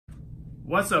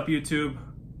What's up, YouTube?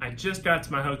 I just got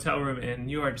to my hotel room in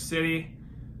New York City,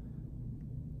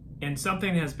 and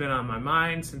something has been on my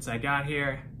mind since I got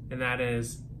here, and that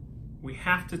is, we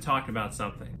have to talk about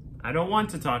something. I don't want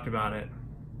to talk about it,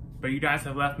 but you guys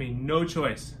have left me no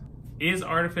choice. Is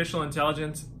artificial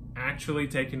intelligence actually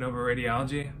taking over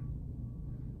radiology?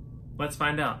 Let's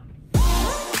find out.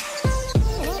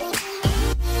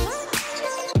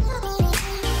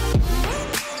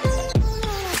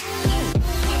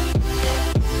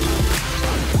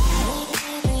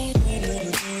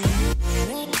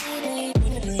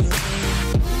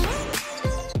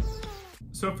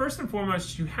 So first and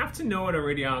foremost, you have to know what a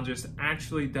radiologist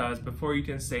actually does before you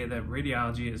can say that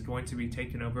radiology is going to be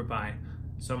taken over by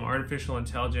some artificial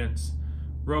intelligence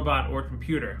robot or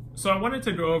computer. So I wanted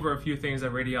to go over a few things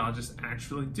that radiologists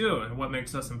actually do and what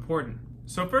makes us important.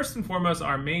 So first and foremost,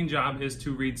 our main job is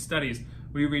to read studies.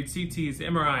 We read CTs,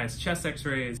 MRIs, chest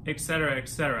x-rays, etc.,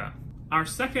 etc. Our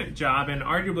second job, and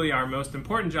arguably our most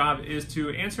important job, is to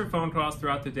answer phone calls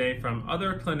throughout the day from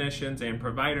other clinicians and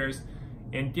providers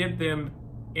and give them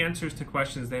answers to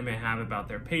questions they may have about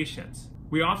their patients.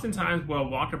 We oftentimes will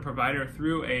walk a provider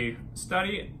through a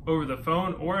study over the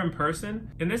phone or in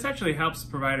person, and this actually helps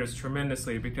providers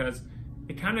tremendously because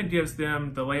it kind of gives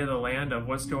them the lay of the land of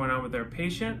what's going on with their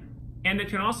patient, and it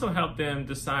can also help them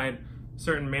decide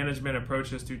certain management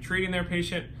approaches to treating their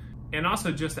patient, and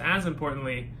also, just as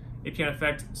importantly, it can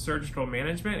affect surgical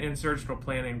management and surgical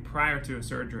planning prior to a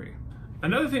surgery.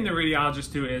 Another thing that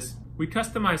radiologists do is we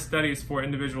customize studies for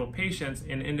individual patients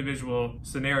in individual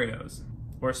scenarios,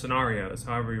 or scenarios,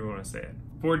 however you want to say it.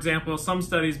 For example, some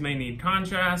studies may need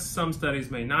contrast, some studies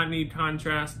may not need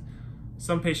contrast,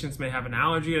 some patients may have an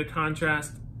allergy to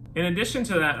contrast. In addition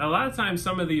to that, a lot of times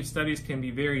some of these studies can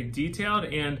be very detailed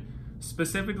and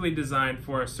specifically designed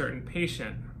for a certain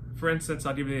patient. For instance,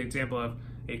 I'll give you the example of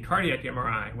a cardiac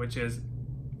MRI, which is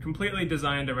completely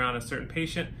designed around a certain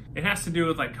patient. It has to do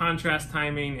with like contrast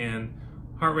timing and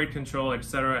heart rate control,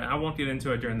 etc. I won't get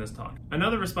into it during this talk.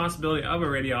 Another responsibility of a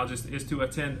radiologist is to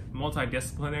attend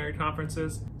multidisciplinary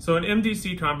conferences. So an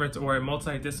MDC conference or a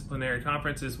multidisciplinary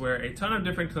conference is where a ton of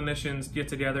different clinicians get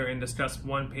together and discuss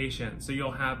one patient. So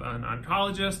you'll have an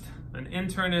oncologist, an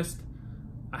internist,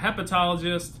 a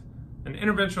hepatologist, an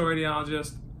interventional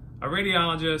radiologist, a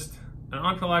radiologist, an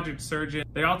oncologic surgeon.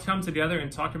 They all come together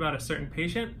and talk about a certain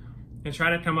patient and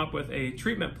try to come up with a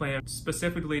treatment plan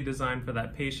specifically designed for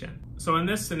that patient. So in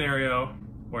this scenario,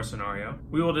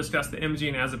 we will discuss the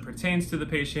imaging as it pertains to the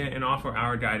patient and offer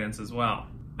our guidance as well.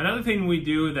 Another thing we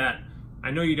do that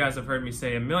I know you guys have heard me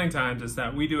say a million times is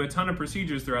that we do a ton of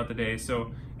procedures throughout the day.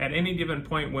 So at any given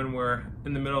point when we're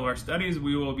in the middle of our studies,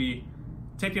 we will be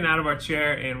taken out of our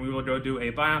chair and we will go do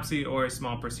a biopsy or a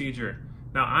small procedure.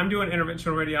 Now, I'm doing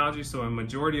interventional radiology, so a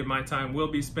majority of my time will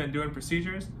be spent doing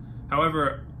procedures.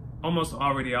 However, almost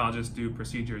all radiologists do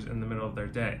procedures in the middle of their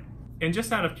day. And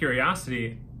just out of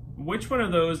curiosity, which one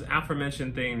of those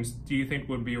aforementioned things do you think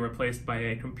would be replaced by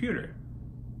a computer?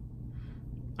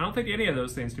 I don't think any of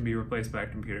those things can be replaced by a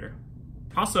computer.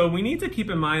 Also, we need to keep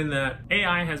in mind that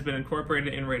AI has been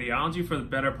incorporated in radiology for the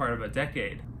better part of a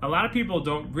decade. A lot of people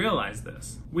don't realize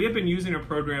this. We have been using a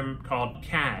program called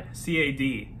CAD,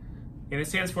 C-A-D, and it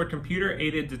stands for Computer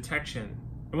Aided Detection.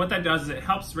 And what that does is it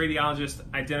helps radiologists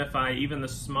identify even the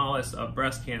smallest of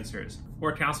breast cancers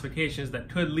or calcifications that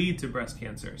could lead to breast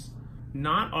cancers.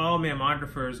 Not all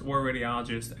mammographers or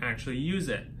radiologists actually use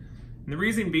it. And the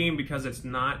reason being because it's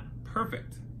not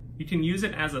perfect. You can use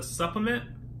it as a supplement,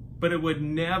 but it would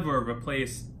never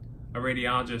replace a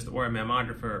radiologist or a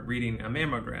mammographer reading a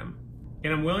mammogram.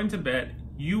 And I'm willing to bet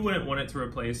you wouldn't want it to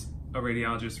replace a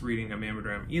radiologist reading a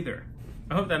mammogram either.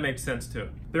 I hope that makes sense too.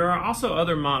 There are also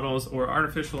other models or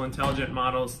artificial intelligent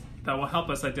models that will help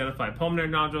us identify pulmonary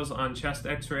nodules on chest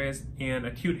x-rays and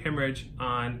acute hemorrhage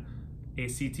on a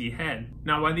CT head.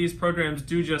 Now, while these programs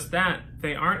do just that,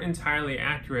 they aren't entirely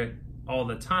accurate all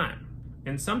the time.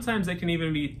 And sometimes they can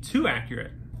even be too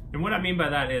accurate. And what I mean by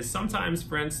that is sometimes,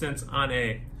 for instance, on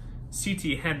a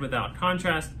CT head without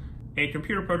contrast, a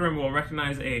computer program will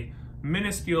recognize a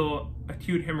minuscule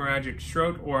acute hemorrhagic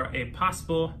stroke or a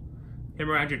possible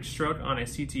hemorrhagic stroke on a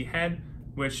CT head,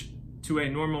 which to a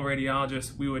normal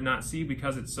radiologist we would not see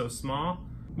because it's so small,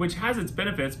 which has its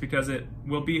benefits because it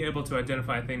will be able to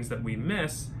identify things that we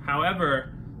miss.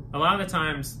 However, a lot of the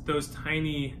times those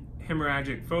tiny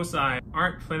hemorrhagic foci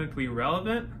aren't clinically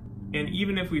relevant, and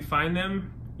even if we find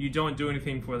them, you don't do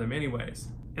anything for them anyways.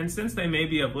 And since they may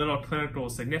be of little clinical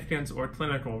significance or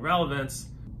clinical relevance,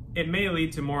 it may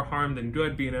lead to more harm than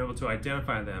good being able to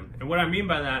identify them. And what I mean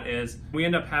by that is we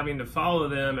end up having to follow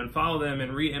them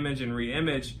and re-image and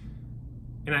re-image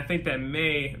And I think that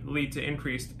may lead to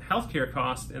increased healthcare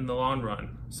costs in the long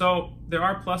run. So there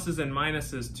are pluses and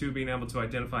minuses to being able to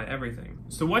identify everything.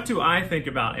 So what do I think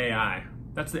about AI?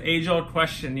 That's the age-old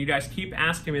question. You guys keep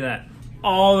asking me that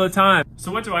all the time.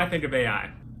 So what do I think of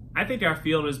AI? I think our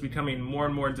field is becoming more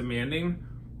and more demanding.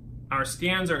 Our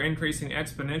scans are increasing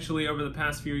exponentially over the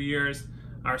past few years.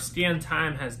 Our scan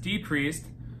time has decreased,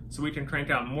 so we can crank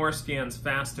out more scans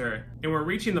faster. And we're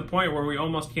reaching the point where we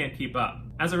almost can't keep up.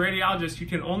 As a radiologist, you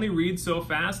can only read so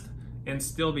fast and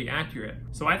still be accurate.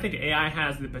 So I think AI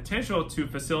has the potential to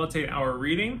facilitate our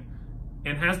reading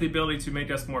and has the ability to make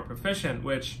us more proficient,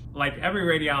 which, like every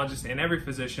radiologist and every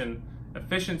physician,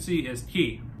 efficiency is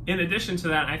key. In addition to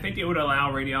that, I think it would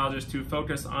allow radiologists to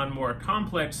focus on more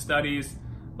complex studies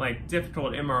like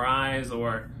difficult MRIs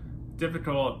or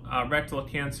difficult rectal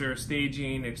cancer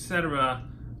staging, etc.,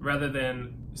 rather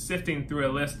than sifting through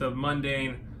a list of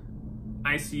mundane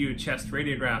ICU chest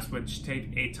radiographs, which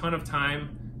take a ton of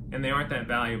time and they aren't that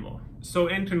valuable. So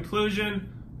in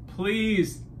conclusion,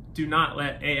 please do not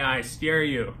let AI scare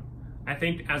you. I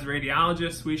think as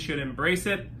radiologists, we should embrace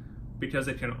it because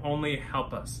it can only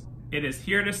help us. It is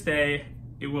here to stay,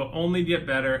 it will only get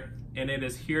better, and it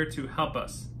is here to help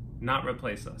us, not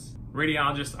replace us.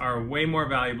 Radiologists are way more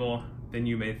valuable than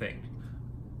you may think.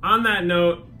 On that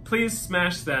note, please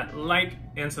smash that like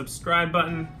and subscribe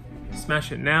button.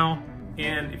 Smash it now.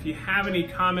 And if you have any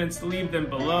comments, leave them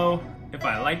below. If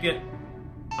I like it,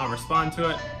 I'll respond to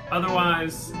it.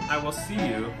 Otherwise, I will see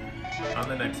you on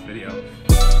the next video.